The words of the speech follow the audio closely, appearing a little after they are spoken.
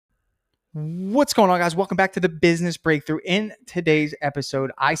What's going on, guys? Welcome back to the Business Breakthrough. In today's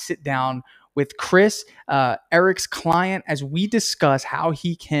episode, I sit down with Chris, Eric's client, as we discuss how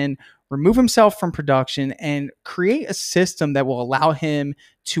he can remove himself from production and create a system that will allow him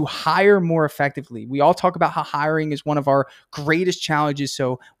to hire more effectively. We all talk about how hiring is one of our greatest challenges,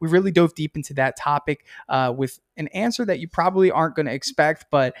 so we really dove deep into that topic with an answer that you probably aren't going to expect,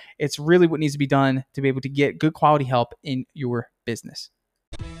 but it's really what needs to be done to be able to get good quality help in your business.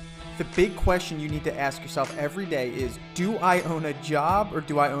 The big question you need to ask yourself every day is, do I own a job or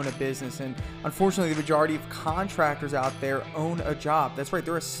do I own a business? And unfortunately, the majority of contractors out there own a job. That's right,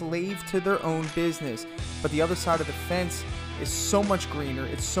 they're a slave to their own business. But the other side of the fence is so much greener,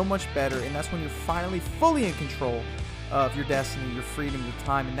 it's so much better, and that's when you're finally fully in control of your destiny, your freedom, your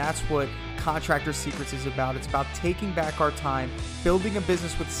time. And that's what Contractor Secrets is about. It's about taking back our time, building a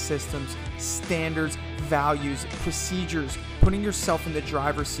business with systems, standards, values, procedures, putting yourself in the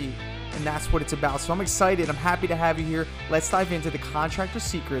driver's seat. And that's what it's about. So I'm excited. I'm happy to have you here. Let's dive into the Contractor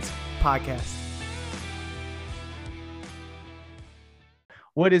Secrets podcast.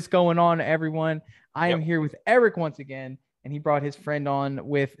 What is going on, everyone? I am here with Eric once again, and he brought his friend on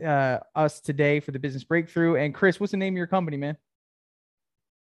with us today for the Business Breakthrough. And Chris, what's the name of your company, man?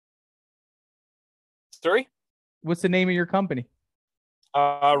 Sorry? What's the name of your company?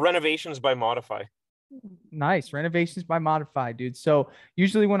 Renovations by Modify. Nice. Renovations by Modify, dude. So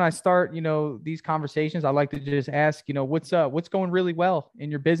usually when I start, these conversations, I like to just ask, what's going really well in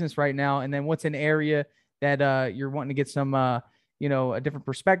your business right now? And then what's an area that you're wanting to get some, a different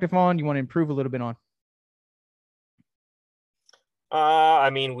perspective on, you want to improve a little bit on?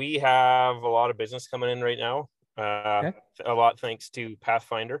 We have a lot of business coming in right now. A lot thanks to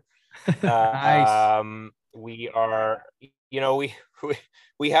Pathfinder. Nice. We are,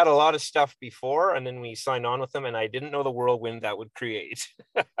 we had a lot of stuff before, and then we signed on with them, and I didn't know the whirlwind that would create.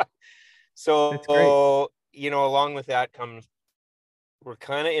 So, along with that comes, we're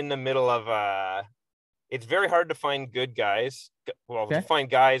kind of in the middle of, it's very hard to find good guys. Well, to find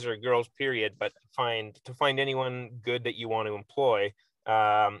guys or girls, period, but to find anyone good that you want to employ.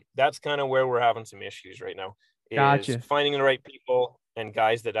 That's kind of where we're having some issues right now. Gotcha. Finding the right people and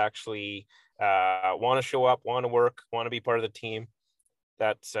guys that actually want to show up, want to work, want to be part of the team.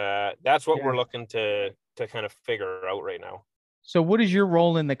 That's what we're looking to kind of figure out right now. So what is your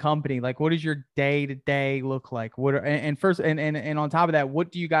role in the company? Like, what does your day to day look like? And on top of that,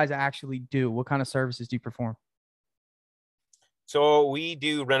 what do you guys actually do? What kind of services do you perform? So we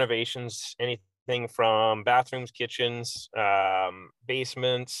do renovations, anything from bathrooms, kitchens,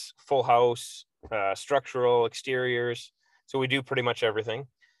 basements, full house, structural, exteriors. So we do pretty much everything.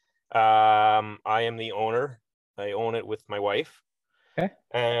 I am the owner. I own it with my wife. Okay.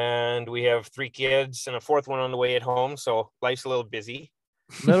 And we have 3 kids and a 4th one on the way at home. So life's a little busy.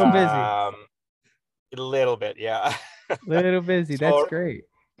 A little bit, yeah. Little busy. That's great.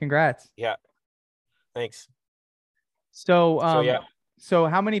 Congrats. Yeah. Thanks. So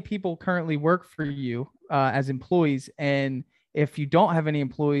how many people currently work for you as employees? And if you don't have any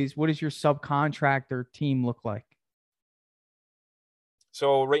employees, what does your subcontractor team look like?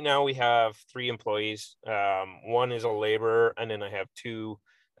 So right now we have 3 employees. One is a laborer, and then I have 2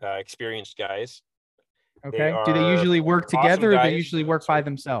 experienced guys. Okay. Do they usually work together, or do they usually work by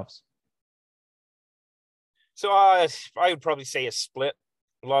themselves? So I would probably say a split.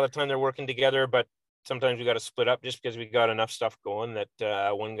 A lot of the time they're working together, but sometimes we got to split up just because we got enough stuff going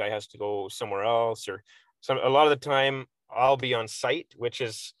that one guy has to go somewhere else, or a lot of the time I'll be on site, which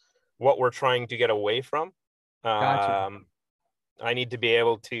is what we're trying to get away from. Gotcha. I need to be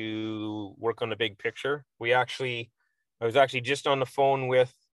able to work on the big picture. I was actually just on the phone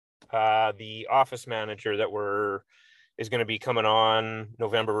with the office manager that is going to be coming on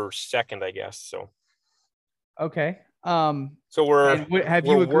November 2nd, I guess. So. Okay. So we're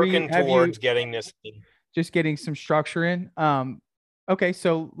working towards getting this. Just getting some structure in. Okay.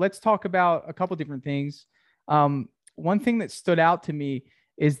 So let's talk about a couple different things. One thing that stood out to me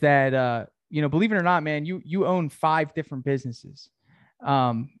is that, believe it or not, man, you own 5 different businesses.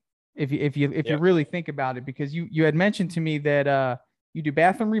 If you really think about it, because you had mentioned to me that you do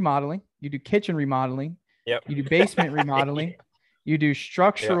bathroom remodeling, you do kitchen remodeling, you do basement remodeling, you do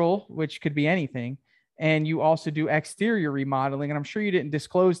structural, which could be anything, and you also do exterior remodeling. And I'm sure you didn't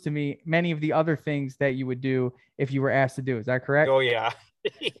disclose to me many of the other things that you would do if you were asked to do. Is that correct? Oh yeah.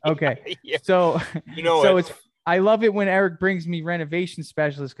 Okay. Yeah. So I love it when Eric brings me renovation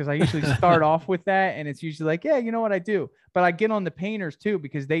specialists, because I usually start off with that, and it's usually like, yeah, you know what I do. But I get on the painters too,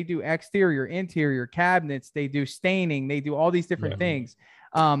 because they do exterior, interior, cabinets, they do staining, they do all these different things.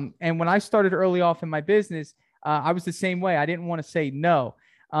 And when I started early off in my business, I was the same way. I didn't want to say no.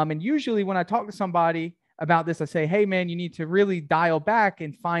 And usually when I talk to somebody about this, I say, hey, man, you need to really dial back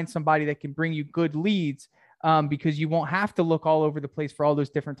and find somebody that can bring you good leads, because you won't have to look all over the place for all those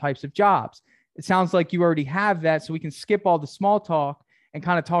different types of jobs. It sounds like you already have that. So we can skip all the small talk and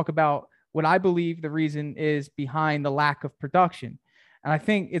kind of talk about what I believe the reason is behind the lack of production. And I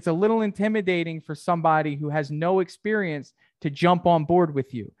think it's a little intimidating for somebody who has no experience to jump on board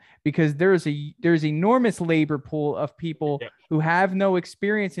with you, because there's enormous labor pool of people who have no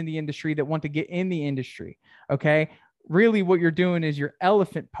experience in the industry that want to get in the industry. Okay. Really what you're doing is you're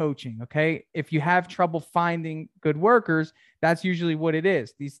elephant poaching. Okay. If you have trouble finding good workers, that's usually what it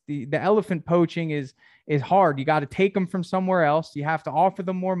is. The elephant poaching is hard. You got to take them from somewhere else. You have to offer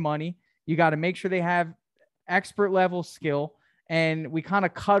them more money. You got to make sure they have expert level skill. And we kind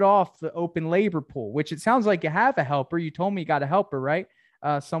of cut off the open labor pool, which it sounds like you have a helper. You told me you got a helper, right?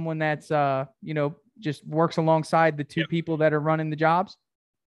 Someone that's, just works alongside the two people that are running the jobs.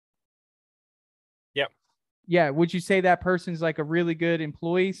 Yep. Yeah. Would you say that person's like a really good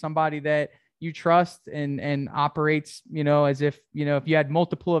employee, somebody that you trust and operates, as if, if you had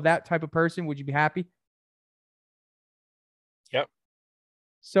multiple of that type of person, would you be happy? Yep.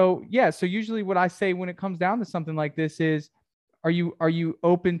 So, yeah. So usually what I say when it comes down to something like this is, are you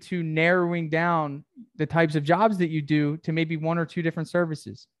open to narrowing down the types of jobs that you do to maybe one or two different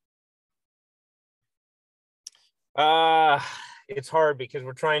services? It's hard because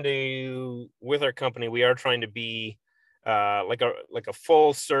we're trying to, with our company, we are trying to be like a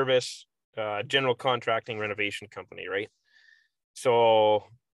full service general contracting renovation company, right? So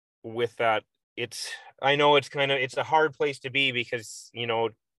with that, I know it's a hard place to be because,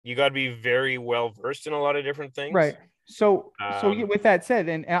 you got to be very well versed in a lot of different things. Right. So with that said,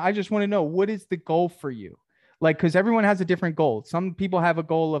 and I just want to know, what is the goal for you? Like, because everyone has a different goal. Some people have a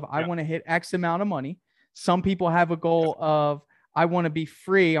goal of, I want to hit X amount of money. Some people have a goal of, I want to be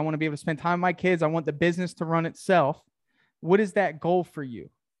free. I want to be able to spend time with my kids. I want the business to run itself. What is that goal for you?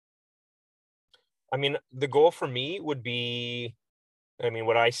 I mean, the goal for me would be,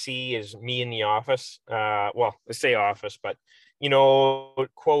 what I see is me in the office. Well, let's say office, but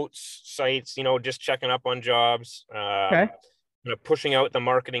quotes, sites, just checking up on jobs, Okay. Pushing out the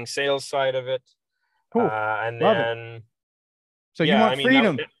marketing sales side of it. Cool. And Love then, it. So you want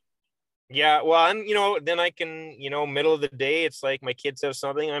freedom. Well, and then I can, middle of the day, it's like my kids have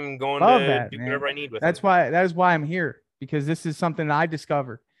something, I'm going Love to that, do man. whatever I need with That is why I'm here, because this is something that I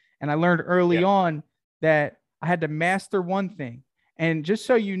discovered. And I learned early on that I had to master one thing. And just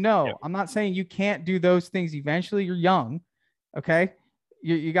so you know, I'm not saying you can't do those things eventually. You're young. Okay.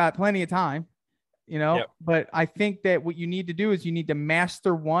 You got plenty of time, but I think that what you need to do is you need to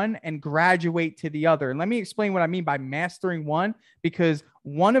master one and graduate to the other. And let me explain what I mean by mastering one, because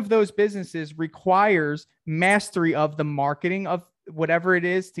one of those businesses requires mastery of the marketing of whatever it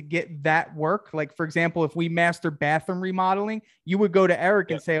is to get that work. Like, for example, if we master bathroom remodeling, you would go to Eric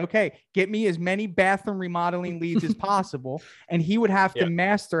and say, okay, get me as many bathroom remodeling leads as possible. And he would have to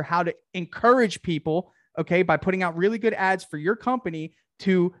master how to encourage people, okay, by putting out really good ads for your company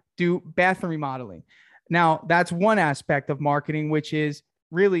to do bathroom remodeling. Now, that's one aspect of marketing, which is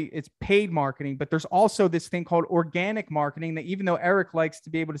really, it's paid marketing, but there's also this thing called organic marketing that, even though Eric likes to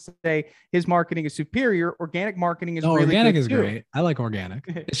be able to say his marketing is superior, organic marketing is really organic good is too. Great. I like organic.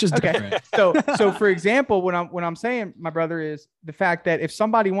 It's just different. So for example, what I'm saying, my brother, is the fact that if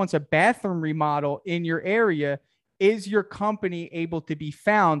somebody wants a bathroom remodel in your area, is your company able to be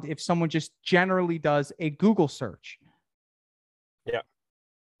found if someone just generally does a Google search? Yeah.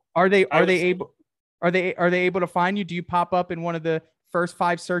 Are they able to find you? Do you pop up in one of the first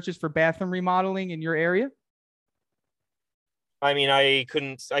 5 searches for bathroom remodeling in your area? I mean, I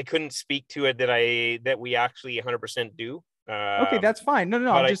couldn't speak to it that we actually 100% do. Okay, that's fine.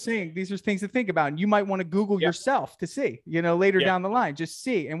 No. I'm just saying these are things to think about. And you might want to Google yourself to see, later down the line, just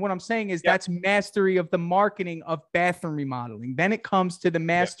see. And what I'm saying is that's mastery of the marketing of bathroom remodeling. Then it comes to the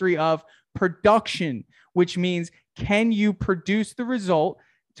mastery of production, which means, can you produce the result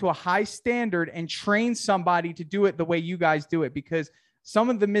to a high standard and train somebody to do it the way you guys do it? Because some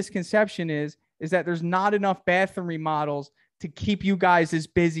of the misconception is that there's not enough bathroom remodels to keep you guys as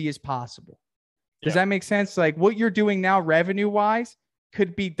busy as possible. Does that make sense? Like, what you're doing now revenue wise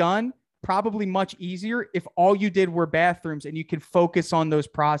could be done probably much easier if all you did were bathrooms and you could focus on those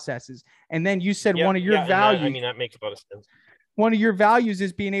processes. And then you said one of your values. That makes a lot of sense. One of your values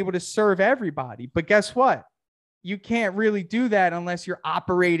is being able to serve everybody. But guess what? You can't really do that unless you're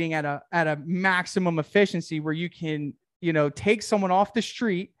operating at a maximum efficiency where you can, take someone off the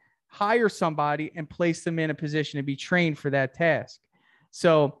street, hire somebody, and place them in a position to be trained for that task.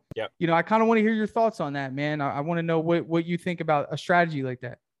 So, yeah, I kind of want to hear your thoughts on that, man. I want to know what you think about a strategy like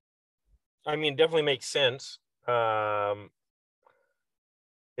that. I mean, definitely makes sense.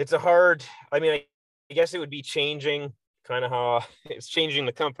 It's a hard, I mean, I guess it would be changing kind of how it's changing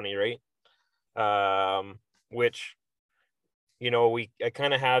the company, right? Which, I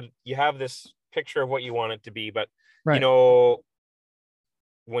kind of you have this picture of what you want it to be, but right.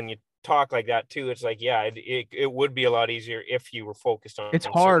 When you talk like that too, it's like, yeah, it would be a lot easier if you were focused on. It's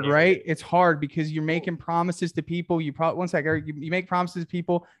hard, right? It's hard because you're making promises to people. You probably, one second, Eric, you make promises to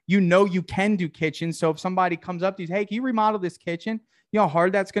people. You can do kitchens. So if somebody comes up to you, hey, can you remodel this kitchen? You know how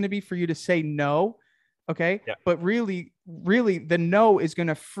hard that's going to be for you to say no. Okay. Yeah. But really, the no is going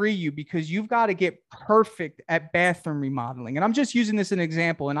to free you because you've got to get perfect at bathroom remodeling. And I'm just using this as an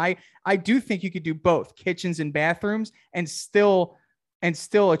example. And I do think you could do both kitchens and bathrooms and still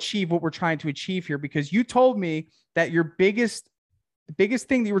achieve what we're trying to achieve here, because you told me that the biggest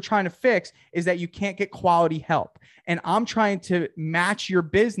thing that you were trying to fix is that you can't get quality help. And I'm trying to match your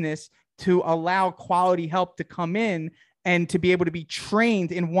business to allow quality help to come in and to be able to be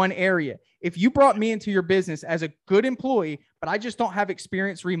trained in one area. If you brought me into your business as a good employee, but I just don't have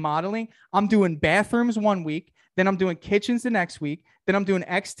experience remodeling, I'm doing bathrooms one week, then I'm doing kitchens the next week, then I'm doing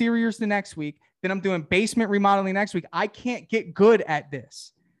exteriors the next week, then I'm doing basement remodeling next week. I can't get good at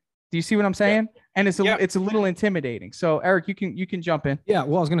this. Do you see what I'm saying? Yeah. And it's a little intimidating. So Eric, you can jump in. Yeah.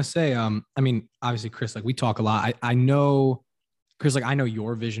 Well, I was going to say, I mean, obviously Chris, like we talk a lot. I know Chris, like I know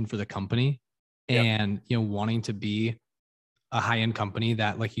your vision for the company and, wanting to be a high-end company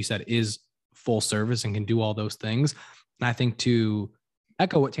that, like you said, is full service and can do all those things. And I think to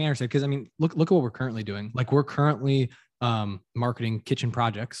echo what Tanner said, because I mean, look at what we're currently doing. Like we're currently marketing kitchen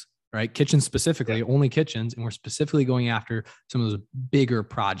projects, right? Kitchens specifically, only kitchens. And we're specifically going after some of those bigger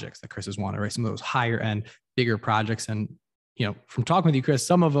projects that Chris has wanted, right? Some of those higher end, bigger projects. And, from talking with you, Chris,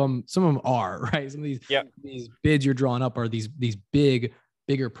 some of them are, right? Some of these bids you're drawing up are these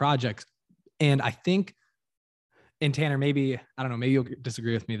bigger projects. And I think, and Tanner, maybe, I don't know, maybe you'll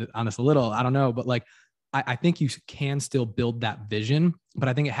disagree with me on this a little. I don't know, but like, I think you can still build that vision, but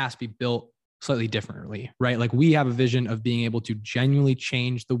I think it has to be built slightly differently, right? Like we have a vision of being able to genuinely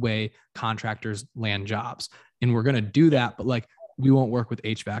change the way contractors land jobs. And we're going to do that, but like, we won't work with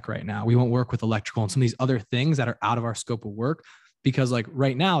HVAC right now. We won't work with electrical and some of these other things that are out of our scope of work. Because like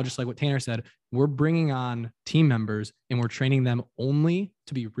right now, just like what Tanner said, we're bringing on team members and we're training them only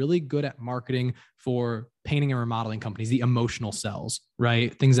to be really good at marketing for painting and remodeling companies, the emotional cells,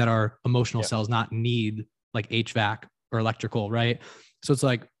 right? Things that are emotional cells, not need like HVAC or electrical, right? So it's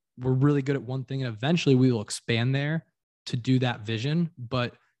like, we're really good at one thing and eventually we will expand there to do that vision.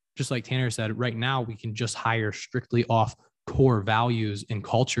 But just like Tanner said, right now we can just hire strictly off core values and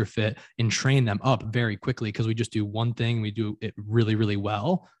culture fit and train them up very quickly because we just do one thing, we do it really, really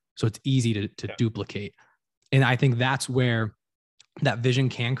well. So it's easy to duplicate. And I think that's where that vision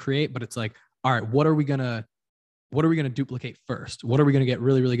can create, but it's like, all right, what are we going to duplicate first? What are we going to get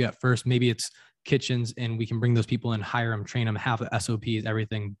really, really good at first? Maybe it's kitchens and we can bring those people in, hire them, train them, have the SOPs,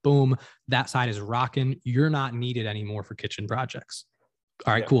 everything. Boom. That side is rocking. You're not needed anymore for kitchen projects.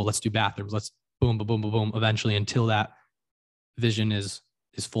 All right, cool. Let's do bathrooms. Let's boom, boom, boom, boom, boom. Eventually until that vision is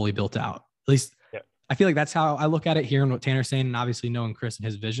fully built out. At least I feel like that's how I look at it, hearing what Tanner's saying and obviously knowing Chris and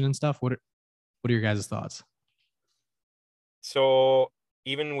his vision and stuff. What are your guys' thoughts? So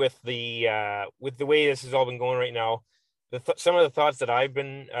even with the way this has all been going right now, some of the thoughts that I've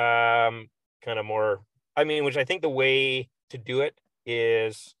been kind of more, I mean, which I think the way to do it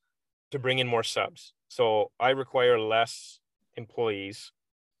is to bring in more subs. So I require less employees.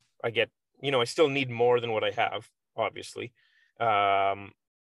 I still need more than what I have, obviously.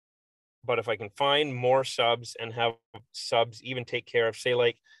 But if I can find more subs and have subs even take care of, say,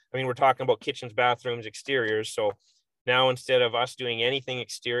 like, I mean, we're talking about kitchens, bathrooms, exteriors. So now instead of us doing anything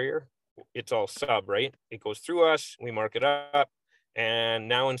exterior, it's all sub, right? It goes through us, we mark it up. And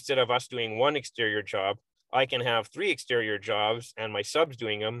now instead of us doing one exterior job, I can have 3 exterior jobs and my subs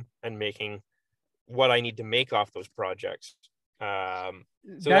doing them and making what I need to make off those projects. So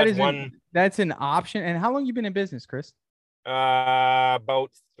that's an option. And how long have you been in business, Chris? About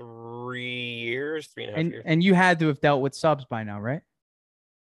 3 years, 3.5 years. And you had to have dealt with subs by now, right?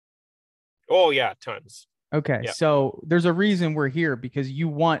 Oh yeah, tons. Okay. Yeah. So there's a reason we're here, because you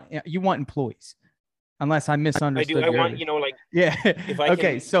want employees, unless I misunderstood. I do. I want, like, yeah. If I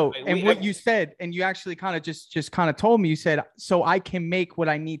okay. So, and what you said, and you actually kind of just kind of told me, you said, so I can make what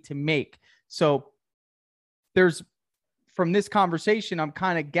I need to make. So from this conversation, I'm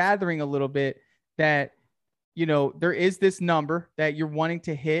kind of gathering a little bit that, there is this number that you're wanting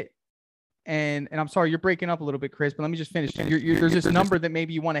to hit, and I'm sorry, you're breaking up a little bit, Chris, but let me just finish. There's this number that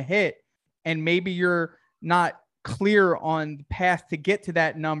maybe you want to hit, and maybe you're not clear on the path to get to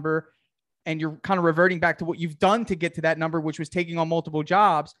that number, and you're kind of reverting back to what you've done to get to that number, which was taking on multiple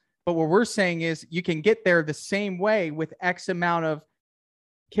jobs. But what we're saying is you can get there the same way with X amount of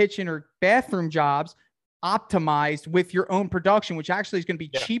kitchen or bathroom jobs optimized with your own production, which actually is going to be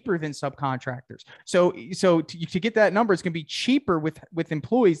cheaper than subcontractors. So to get that number, it's going to be cheaper with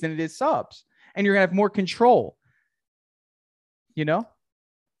employees than it is subs, and you're going to have more control. Yeah.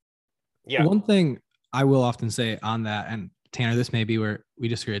 One thing I will often say on that, and Tanner, this may be where we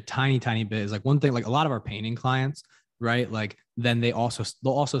disagree a tiny bit, is like one thing, like a lot of our painting clients, right? Like then they'll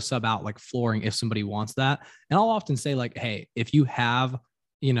also sub out like flooring if somebody wants that. And I'll often say like, hey, if you have,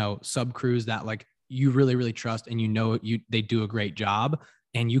 sub crews that like you really, really trust and they do a great job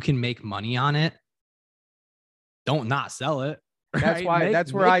and you can make money on it, don't not sell it. Right?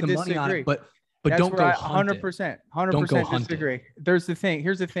 That's where I disagree. But don't go 100%. 100% disagree. Here's the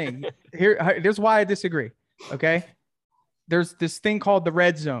thing. Here's why I disagree. Okay. There's this thing called the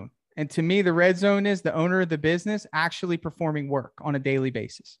red zone. And to me, the red zone is the owner of the business actually performing work on a daily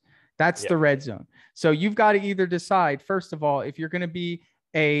basis. That's the red zone. So you've got to either decide, first of all, if you're going to be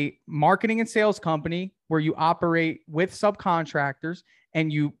a marketing and sales company where you operate with subcontractors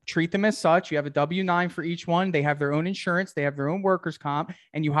and you treat them as such. You have a W-9 for each one. They have their own insurance. They have their own workers' comp,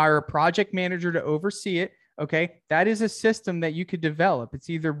 and you hire a project manager to oversee it. Okay. That is a system that you could develop. It's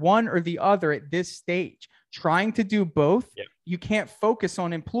either one or the other at this stage. Trying to do both, you can't focus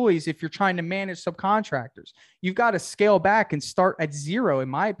on employees if you're trying to manage subcontractors. You've got to scale back and start at zero, in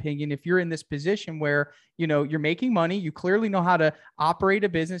my opinion, if you're in this position where, you're making money, you clearly know how to operate a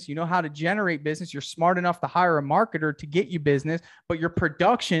business, you know how to generate business, you're smart enough to hire a marketer to get you business, but your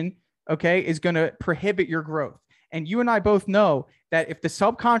production, is going to prohibit your growth. And you and I both know that if the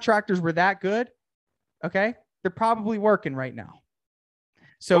subcontractors were that good, they're probably working right now.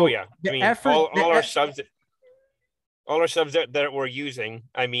 So all our subs that we're using,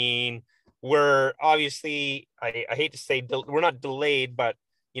 we're obviously, I hate to say we're not delayed, but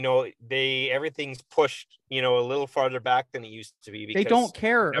everything's pushed, a little farther back than it used to be. They don't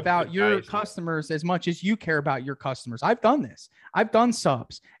care about your customers as much as you care about your customers. I've done this. I've done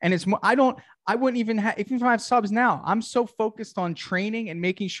subs, and I wouldn't even have, even if I have subs now, I'm so focused on training and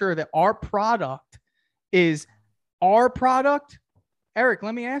making sure that our product is our product. Eric,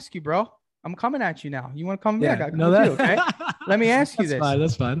 let me ask you, bro. I'm coming at you now. You want to come? Yeah, okay. Let me ask you this.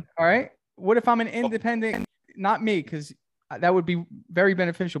 That's fine. All right. What if I'm an independent, not me, because that would be very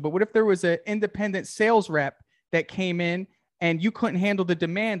beneficial. But what if there was an independent sales rep that came in and you couldn't handle the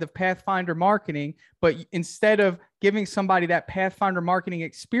demand of Pathfinder marketing, but instead of giving somebody that Pathfinder marketing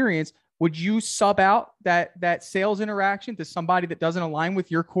experience, would you sub out that sales interaction to somebody that doesn't align with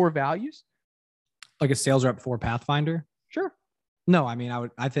your core values? Like a sales rep for Pathfinder? Sure. No, I feel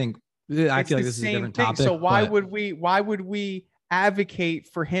like this is a different topic. So why would we advocate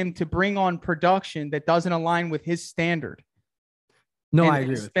for him to bring on production that doesn't align with his standard? No, I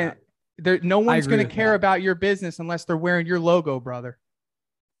agree with that. No one's going to care about your business unless they're wearing your logo, brother.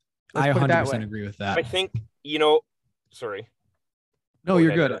 I 100% agree with that. I think, sorry. No,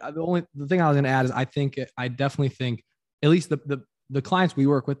 you're good. The thing I was going to add is I definitely think at least the clients we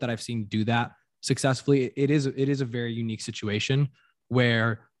work with that I've seen do that successfully, it is a very unique situation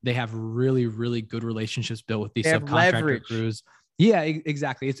where they have really, really good relationships built with these subcontractor crews. Yeah,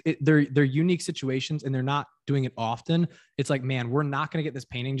 exactly. They're unique situations and they're not doing it often. It's like, man, we're not going to get this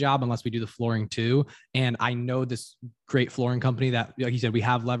painting job unless we do the flooring too. And I know this great flooring company that, like you said, we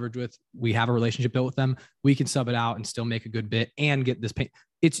have leverage with, we have a relationship built with them. We can sub it out and still make a good bit and get this paint.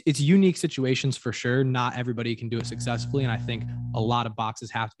 It's unique situations for sure. Not everybody can do it successfully. And I think a lot of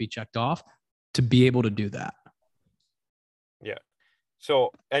boxes have to be checked off to be able to do that. Yeah. So,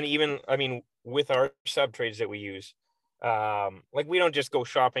 and even, with our sub trades that we use, we don't just go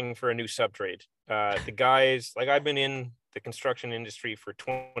shopping for a new sub trade. The guys, I've been in the construction industry for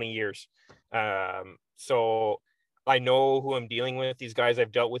 20 years. So I know who I'm dealing with. These guys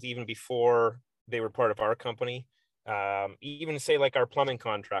I've dealt with even before they were part of our company. Even say our plumbing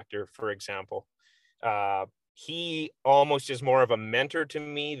contractor, for example, he almost is more of a mentor to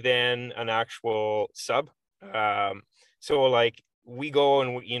me than an actual sub. So we go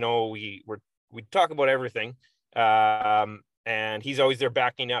and we talk about everything. And he's always there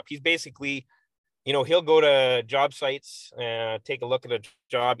backing up. He's basically, he'll go to job sites and take a look at a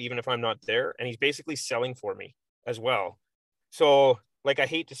job, even if I'm not there. And he's basically selling for me as well. So I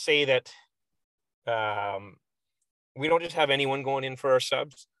hate to say that, we don't just have anyone going in for our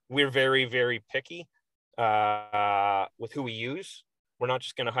subs. We're very, very picky, with who we use. We're not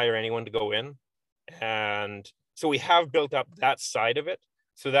just going to hire anyone to go in. And so we have built up that side of it.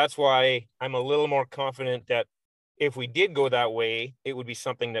 So that's why I'm a little more confident that if we did go that way, it would be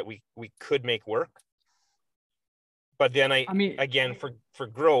something that we could make work. But then I mean, again, for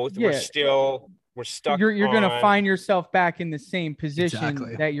growth, we're stuck. You're going to find yourself back in the same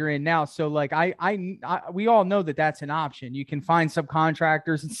position that you're in now. So like, we all know that that's an option. You can find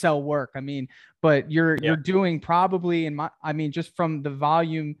subcontractors and sell work. I mean, but you're doing probably just from the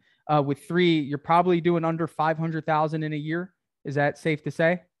volume with 3, you're probably doing under 500,000 in a year. Is that safe to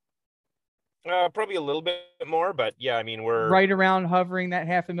say? Probably a little bit more, but yeah, I mean, we're right around hovering that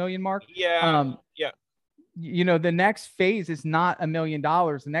 $500,000 mark. Yeah. You know, the next phase is not $1 million.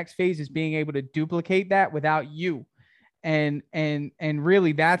 The next phase is being able to duplicate that without you. And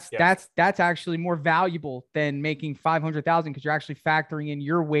really that's actually more valuable than making 500,000 because you're actually factoring in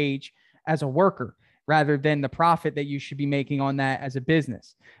your wage as a worker rather than the profit that you should be making on that as a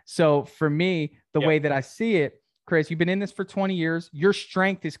business. So for me, the way that I see it, Chris, you've been in this for 20 years. Your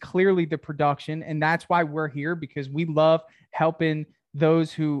strength is clearly the production. And that's why we're here, because we love helping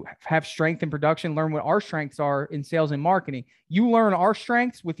those who have strength in production learn what our strengths are in sales and marketing. You learn our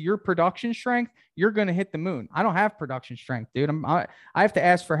strengths with your production strength, you're going to hit the moon. I don't have production strength, dude. I have to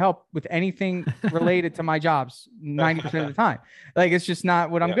ask for help with anything related to my jobs 90% of the time. Like, it's just not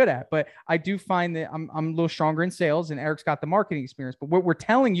what I'm good at. But I do find that I'm a little stronger in sales, and Eric's got the marketing experience. But what we're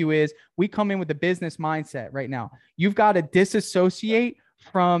telling you is we come in with a business mindset right now. You've got to disassociate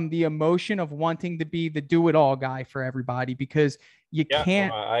from the emotion of wanting to be the do-it-all guy for everybody, because you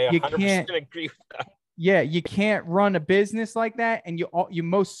can't. I 100% agree with that. Yeah, you can't run a business like that, and you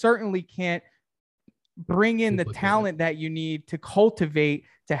most certainly can't bring in the talent that you need to cultivate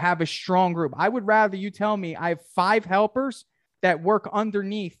to have a strong group. I would rather you tell me I have 5 helpers that work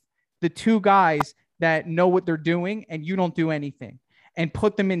underneath the 2 guys that know what they're doing, and you don't do anything, and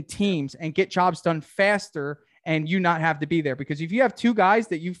put them in teams and get jobs done faster, and you not have to be there. Because if you have 2 guys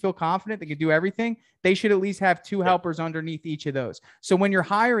that you feel confident that can do everything, they should at least have 2 helpers underneath each of those. So when you're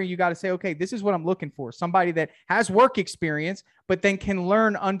hiring, you got to say, okay, this is what I'm looking for. Somebody that has work experience, but then can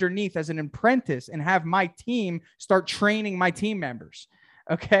learn underneath as an apprentice and have my team start training my team members.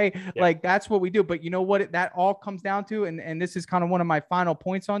 Okay. Yeah. Like, that's what we do. But you know what that all comes down to? And this is kind of one of my final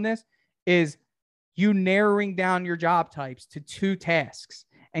points on this, is you narrowing down your job types to 2 tasks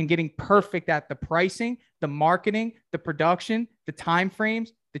and getting perfect at the pricing, the marketing, the production, the timeframes,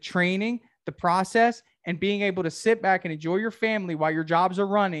 the training, the process, and being able to sit back and enjoy your family while your jobs are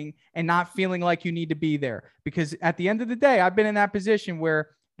running and not feeling like you need to be there. Because at the end of the day, I've been in that position where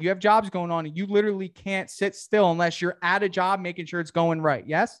you have jobs going on and you literally can't sit still unless you're at a job making sure it's going right.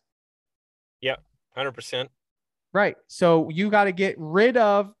 Yes? Yeah, 100%. Right. So you got to get rid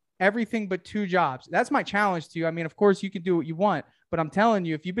of everything but 2 jobs. That's my challenge to you. I mean, of course, you can do what you want, but I'm telling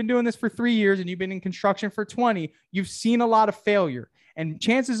you, if you've been doing this for 3 years and you've been in construction for 20, you've seen a lot of failure. And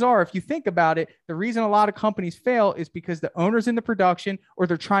chances are, if you think about it, the reason a lot of companies fail is because the owner's in the production, or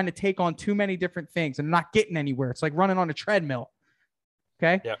they're trying to take on too many different things and not getting anywhere. It's like running on a treadmill.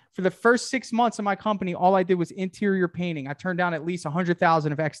 Okay. Yeah. For the first 6 months of my company, all I did was interior painting. I turned down at least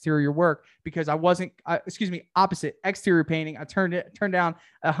 100,000 of exterior work because I wasn't, opposite exterior painting. I turned down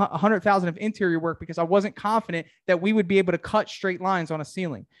 100,000 of interior work because I wasn't confident that we would be able to cut straight lines on a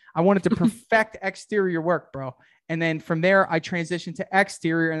ceiling. I wanted to perfect exterior work, bro. And then from there, I transitioned to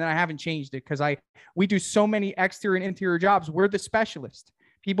exterior, and then I haven't changed it because we do so many exterior and interior jobs. We're the specialist.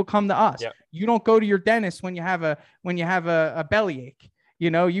 People come to us. Yep. You don't go to your dentist when you have a bellyache. You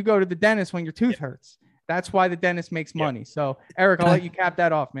know, you go to the dentist when your tooth hurts. That's why the dentist makes money. So, Eric, I'll let you cap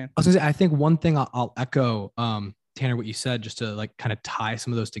that off, man. I was gonna say, I think one thing I'll echo, Tanner, what you said, just to like kind of tie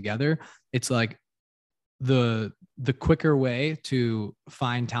some of those together. It's like the quicker way to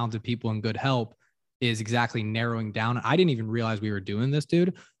find talented people and good help is exactly narrowing down. I didn't even realize we were doing this,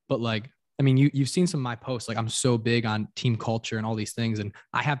 dude. But like, I mean, you've seen some of my posts. Like, I'm so big on team culture and all these things. And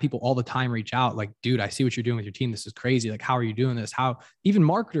I have people all the time reach out like, dude, I see what you're doing with your team. This is crazy. Like, how are you doing this? How, even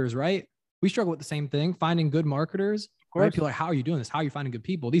marketers, right? We struggle with the same thing, finding good marketers, right? People are like, how are you doing this? How are you finding good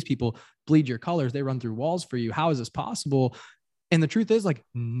people? These people bleed your colors. They run through walls for you. How is this possible? And the truth is, like,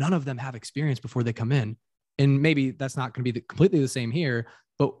 none of them have experience before they come in. And maybe that's not going to be completely the same here,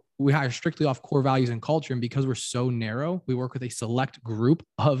 but we hire strictly off core values and culture. And because we're so narrow, we work with a select group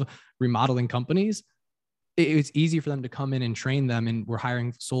of remodeling companies. It's easy for them to come in and train them. And we're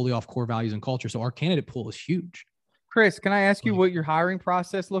hiring solely off core values and culture. So our candidate pool is huge. Chris, can I ask you what your hiring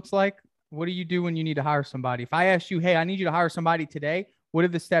process looks like? What do you do when you need to hire somebody? If I asked you, hey, I need you to hire somebody today, what are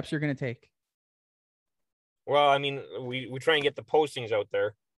the steps you're going to take? Well, I mean, we try and get the postings out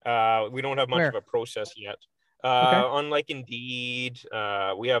there. We don't have much of a process yet. On like Indeed,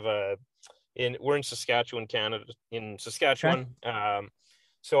 we have we're in Saskatchewan, Canada,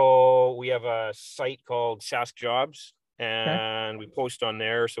 so we have a site called Sask Jobs, and we post on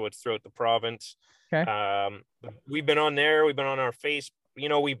there. So it's throughout the province. We've been on there. We've been on our face.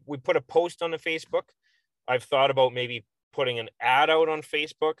 We put a post on the Facebook. I've thought about maybe putting an ad out on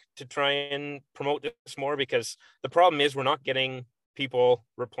Facebook to try and promote this more, because the problem is we're not getting people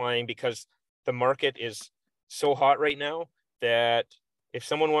replying, because the market is so hot right now that if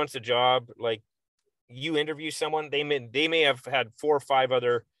someone wants a job, like you interview someone, they may have had 4 or 5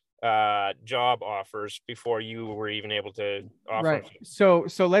 other job offers before you were even able to offer. Right. So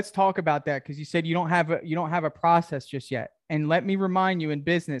let's talk about that, because you said you don't have a process just yet. And let me remind you, in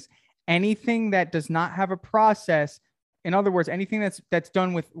business, anything that does not have a process, in other words, anything that's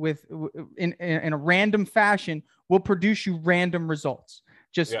done in a random fashion, will produce you random results.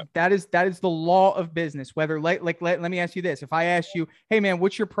 That is the law of business. Whether let me ask you this. If I ask you, hey man,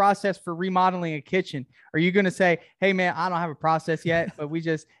 what's your process for remodeling a kitchen? Are you going to say, hey man, I don't have a process yet, but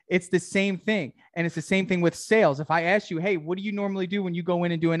it's the same thing. And it's the same thing with sales. If I ask you, hey, what do you normally do when you go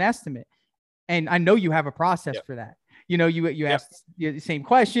in and do an estimate? And I know you have a process for that. You ask the same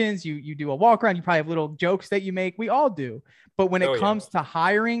questions, you do a walk around, you probably have little jokes that you make. We all do. But when it comes to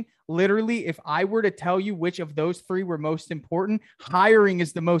hiring, literally, if I were to tell you which of those 3 were most important, hiring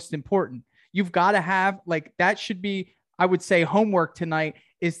is the most important. You've got to have, like, that should be, I would say, homework tonight,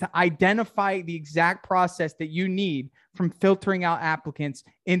 is to identify the exact process that you need from filtering out applicants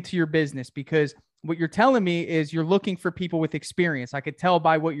into your business. Because what you're telling me is you're looking for people with experience. I could tell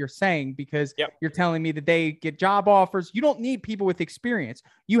by what you're saying, because you're telling me that they get job offers. You don't need people with experience.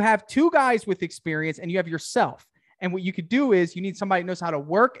 You have 2 guys with experience, and you have yourself. And what you could do is you need somebody who knows how to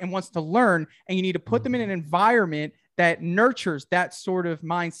work and wants to learn, and you need to put them in an environment that nurtures that sort of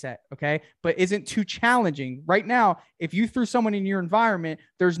mindset. Okay. But isn't too challenging. Right now, if you threw someone in your environment,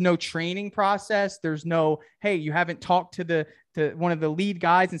 there's no training process. There's no, hey, you haven't talked to one of the lead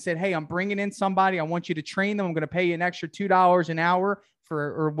guys and said, hey, I'm bringing in somebody. I want you to train them. I'm going to pay you an extra $2 an hour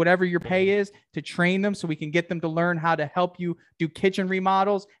or whatever your pay is, to train them so we can get them to learn how to help you do kitchen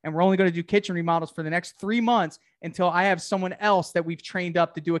remodels. And we're only going to do kitchen remodels for the next 3 months until I have someone else that we've trained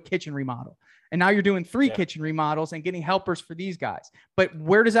up to do a kitchen remodel. And now you're doing 3 kitchen remodels and getting helpers for these guys. But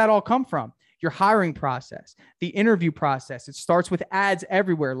where does that all come from? Your hiring process, the interview process. It starts with ads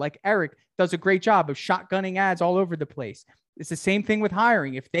everywhere. Like Eric does a great job of shotgunning ads all over the place. It's the same thing with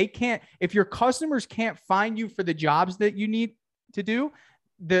hiring. If your customers can't find you for the jobs that you need to do,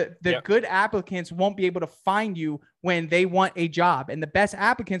 the good applicants won't be able to find you when they want a job. And the best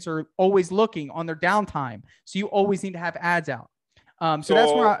applicants are always looking on their downtime. So you always need to have ads out. So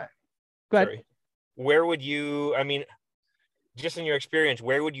that's where go ahead. Sorry. Where would you, just in your experience,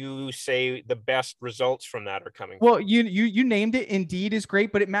 where would you say the best results from that are coming from? Well, you named it. Indeed is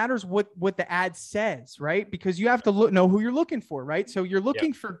great, but it matters what the ad says, right? Because you have to know who you're looking for, right? So you're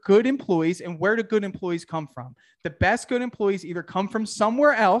looking for good employees, and where do good employees come from? The best good employees either come from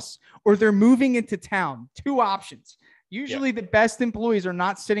somewhere else or they're moving into town. 2 options. Usually the best employees are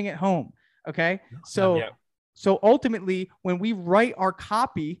not sitting at home. Okay. So ultimately, when we write our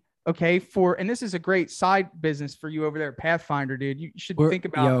copy, okay, and this is a great side business for you over there at Pathfinder, dude. You should think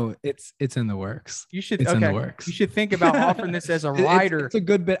about. It's in the works. You should. It's in the works. You should think about offering this as a writer. It's a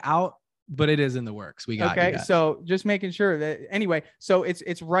good bit out, but it is in the works. We got. Okay, so just making sure that anyway. So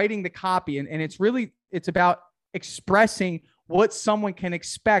it's writing the copy, and it's about expressing what someone can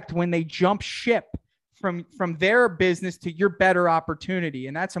expect when they jump ship from their business to your better opportunity.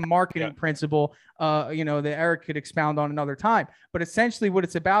 And that's a marketing principle, that Eric could expound on another time. But essentially what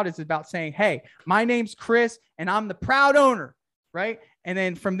it's about is about saying, hey, my name's Chris and I'm the proud owner, right? And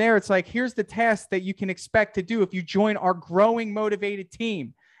then from there, it's like, here's the task that you can expect to do if you join our growing, motivated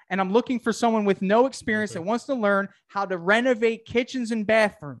team. And I'm looking for someone with no experience that wants to learn how to renovate kitchens and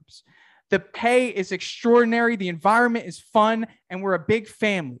bathrooms. The pay is extraordinary. The environment is fun. And we're a big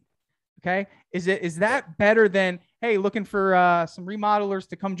family. Okay. Is that better than, hey, looking for some remodelers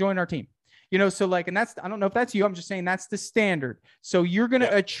to come join our team? So like, and I don't know if that's you. I'm just saying that's the standard. So you're going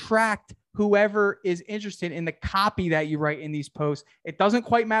to attract whoever is interested in the copy that you write in these posts. It doesn't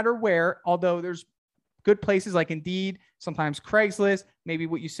quite matter where, although there's good places like Indeed, sometimes Craigslist, maybe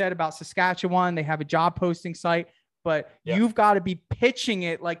what you said about Saskatchewan, they have a job posting site, but you've got to be pitching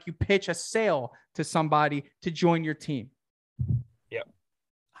it like you pitch a sale to somebody to join your team.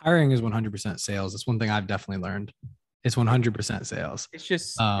 Hiring is 100% sales. That's one thing I've definitely learned. It's 100% sales. It's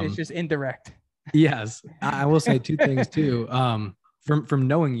just indirect. Yes. I will say 2 things too. From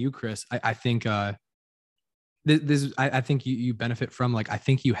knowing you, Chris, I think I think you benefit from, like, I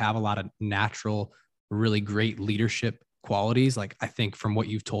think you have a lot of natural really great leadership qualities. Like, I think from what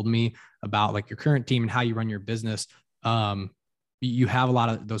you've told me about like your current team and how you run your business, you have a lot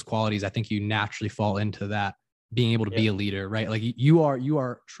of those qualities. I think you naturally fall into that, being able to be a leader, right? Like you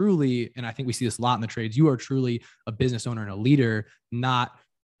are truly, and I think we see this a lot in the trades, you are truly a business owner and a leader, not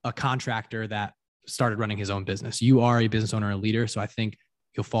a contractor that started running his own business. You are a business owner and a leader. So I think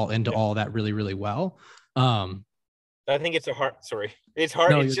you'll fall into all that really, really well. I think it's it's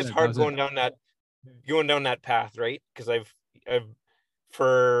hard. No, it's just hard going down that path, right? Because I've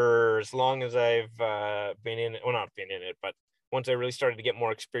for as long as I've been in it, well, not been in it, but once I really started to get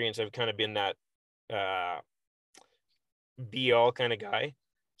more experience, I've kind of been that be all kind of guy.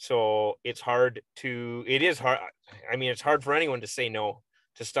 So it is hard. I mean, it's hard for anyone to say no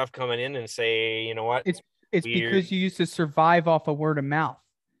to stuff coming in and say, you know what? It's because you used to survive off of word of mouth.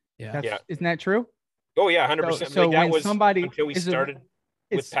 Yeah. Isn't that true? Oh yeah, 100%. So like that when was somebody until we started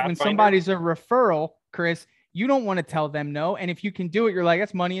with Pathfinder. When somebody's a referral, Chris, you don't want to tell them no. And if you can do it, you're like,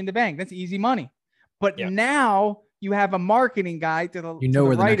 that's money in the bank. That's easy money. But now you have a marketing guy where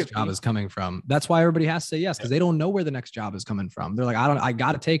the next job is coming from. That's why everybody has to say yes, because they don't know where the next job is coming from. They're like, I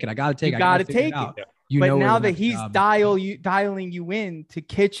got to take it. I got to take it. Yeah. But now that he's dialing you in to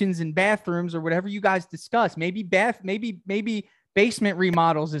kitchens and bathrooms or whatever you guys discuss, maybe basement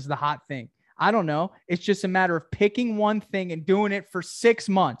remodels is the hot thing. I don't know. It's just a matter of picking one thing and doing it for 6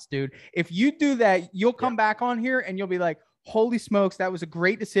 months, dude. If you do that, you'll come back on here and you'll be like, holy smokes, that was a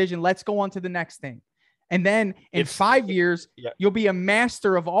great decision. Let's go on to the next thing. And then in 5 years, you'll be a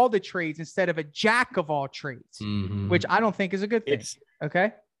master of all the trades instead of a jack of all trades, which I don't think is a good thing.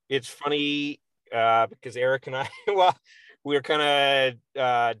 Okay. It's funny because Eric and I, we're kind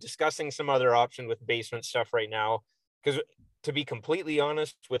of discussing some other option with basement stuff right now. Because to be completely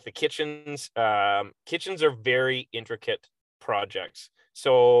honest with the kitchens are very intricate projects.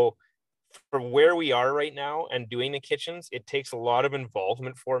 So for where we are right now and doing the kitchens, it takes a lot of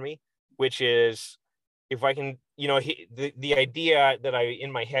involvement for me, which is if I can, the idea that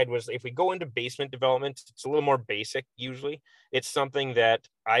in my head was if we go into basement development, it's a little more basic. Usually it's something that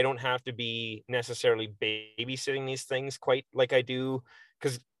I don't have to be necessarily babysitting these things quite like I do,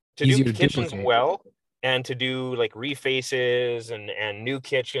 because to do kitchens well and to do like refaces and new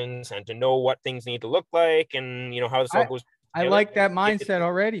kitchens and to know what things need to look like and how this all goes together. I like that mindset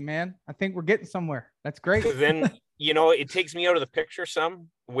already, man. I think we're getting somewhere. That's great. Then it takes me out of the picture some,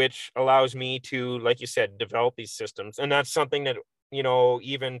 which allows me to, like you said, develop these systems. And that's something that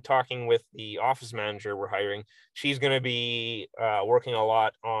even talking with the office manager we're hiring, she's going to be working a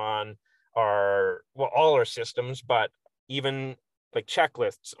lot on all our systems, but even like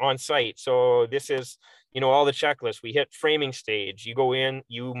checklists on site. So this is, all the checklists. We hit framing stage. You go in,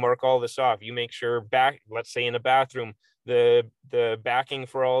 you mark all this off. You make sure let's say in a bathroom, the backing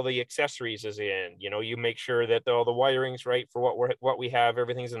for all the accessories is in. You make sure that all the wiring's right for what we have.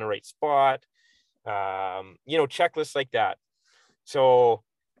 Everything's in the right spot. Checklists like that. So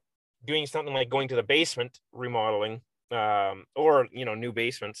doing something like going to the basement remodeling, or new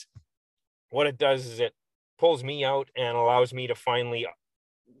basements, what it does is it pulls me out and allows me to finally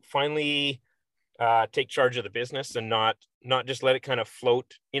take charge of the business and not just let it kind of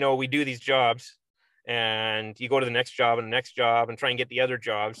float. We do these jobs and you go to the next job and the next job and try and get the other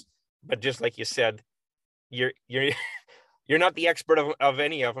jobs, but just like you said, you're not the expert of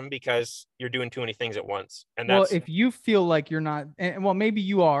any of them because you're doing too many things at once. And that's, if you feel like you're not, well, maybe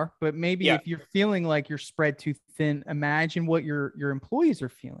you are, but maybe if you're feeling like you're spread too thin, imagine what your employees are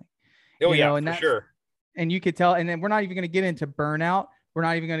feeling. For sure. And you could tell, and then we're not even going to get into burnout. We're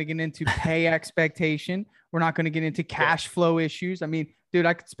not even going to get into pay expectation. We're not going to get into cash flow issues. I mean, dude,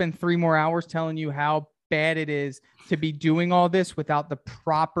 I could spend 3 more hours telling you how bad it is to be doing all this without the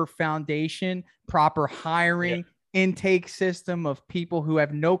proper foundation, proper hiring, intake system of people who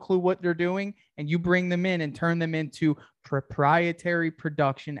have no clue what they're doing. And you bring them in and turn them into proprietary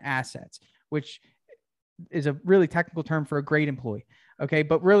production assets, which is a really technical term for a great employee. Okay.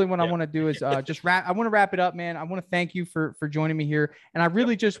 But really what I want to do is I want to wrap it up, man. I want to thank you for joining me here. And I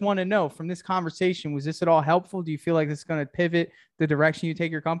really just want to know from this conversation, was this at all helpful? Do you feel like this is going to pivot the direction you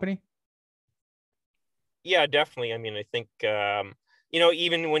take your company? Yeah, definitely. I mean, I think,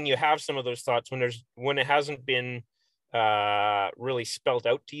 even when you have some of those thoughts, when it hasn't been really spelled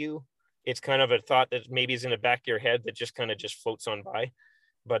out to you, it's kind of a thought that maybe is in the back of your head that just kind of floats on by.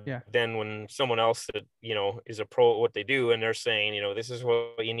 But then when someone else that, is a pro at what they do and they're saying, this is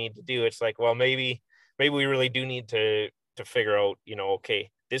what you need to do, it's like, well, maybe we really do need to figure out,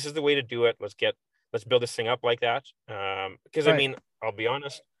 okay, this is the way to do it. Let's build this thing up like that. Because I mean, I'll be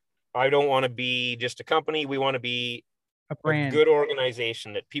honest, I don't want to be just a company. We want to be brand, good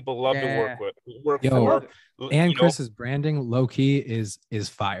organization that people love to work for. And Chris's branding, low key, is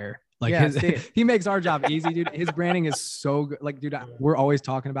fire. Like he makes our job easy, dude. His branding is so good. Like, dude, we're always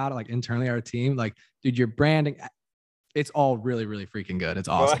talking about it, like internally our team. Like, dude, your branding, it's all really, really freaking good. It's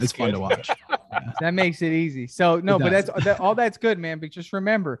awesome. It's fun to watch. That makes it easy. So no, but all that's good, man. But just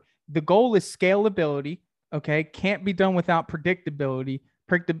remember, the goal is scalability. Okay, can't be done without predictability.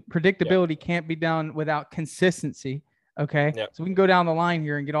 Predictability can't be done without consistency. Okay, so we can go down the line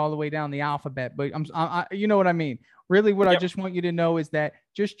here and get all the way down the alphabet. But you know what I mean. Really, what I just want you to know is that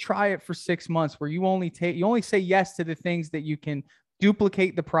just try it for 6 months, where you only say yes to the things that you can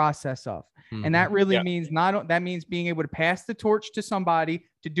duplicate the process of. And that really means that means being able to pass the torch to somebody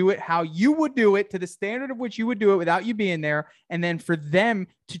to do it how you would do it, to the standard of which you would do it without you being there. And then for them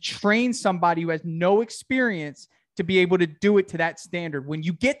to train somebody who has no experience to be able to do it to that standard. When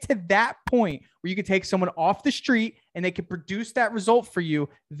you get to that point where you can take someone off the street and they can produce that result for you,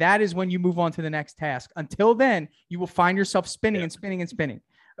 that is when you move on to the next task. Until then, you will find yourself spinning and spinning and spinning.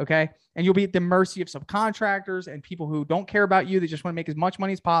 Okay. And you'll be at the mercy of subcontractors and people who don't care about you. They just want to make as much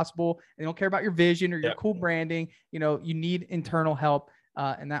money as possible. They don't care about your vision or your cool branding. You know, you need internal help.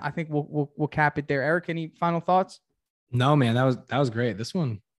 And that, I think we'll cap it there. Eric, any final thoughts? No, man, that was great. This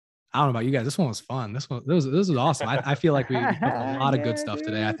one, I don't know about you guys. This one was fun. This was awesome. I feel like we put a lot of good stuff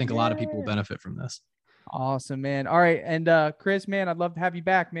today. I think a lot of people will benefit from this. Awesome, man. All right. And Chris, man, I'd love to have you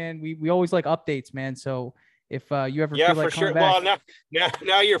back, man. We always like updates, man. So if you ever feel like coming back. Well,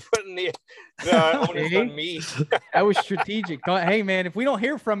 now you're putting the onus on me. That was strategic. Hey, man, if we don't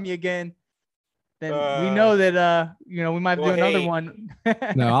hear from you again, then we know that we might do another one.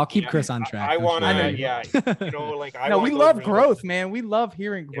 No, I'll keep Chris on track. I want to, we love growth, man. We love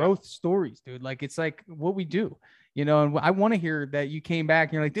hearing growth stories, dude. Like, it's like what we do, and I want to hear that you came back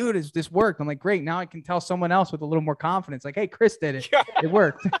and you're like, dude, this worked. I'm like, great. Now I can tell someone else with a little more confidence. Like, hey, Chris did it. It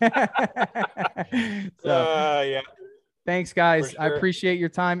worked. Thanks, guys. Sure. I appreciate your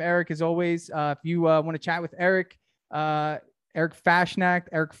time, Eric, as always. If you want to chat with Eric, Eric Fashnacht,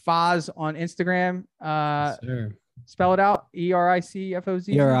 Eric Foz on Instagram. Sure. Spell it out.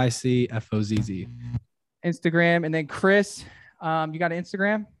 ERICFOZ. ERICFOZZ. Instagram. And then Chris, you got an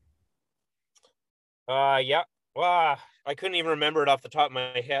Instagram? Yeah. Well, I couldn't even remember it off the top of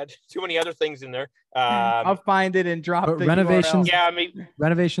my head. Too many other things in there. I'll find it and drop the renovations. URL. Yeah, maybe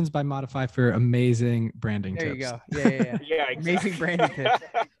Renovations by Modify for amazing branding tips. There you go. Yeah. Yeah, exactly. Amazing branding tips.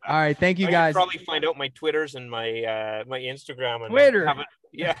 All right, thank you, guys. I can probably find out my Twitters and my my Instagram. And Twitter.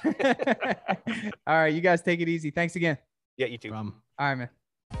 Yeah. All right, you guys take it easy. Thanks again. Yeah, you too. All right, man.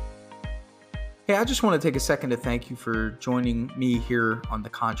 Hey, I just want to take a second to thank you for joining me here on the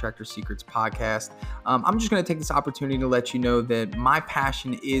Contractor Secrets podcast. I'm just going to take this opportunity to let you know that my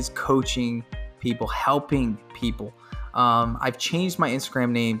passion is coaching people, helping people. I've changed my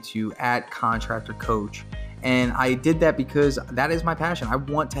Instagram name to @ContractorCoach, and I did that because that is my passion. I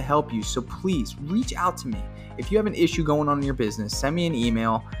want to help you. So please reach out to me. If you have an issue going on in your business, send me an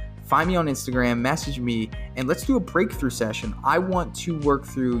email. Find me on Instagram, message me, and let's do a breakthrough session. I want to work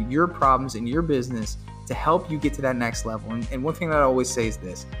through your problems in your business to help you get to that next level. And one thing that I always say is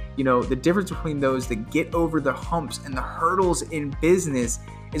this, the difference between those that get over the humps and the hurdles in business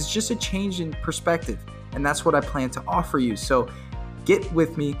is just a change in perspective. And that's what I plan to offer you. So get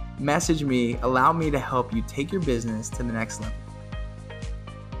with me, message me, allow me to help you take your business to the next level.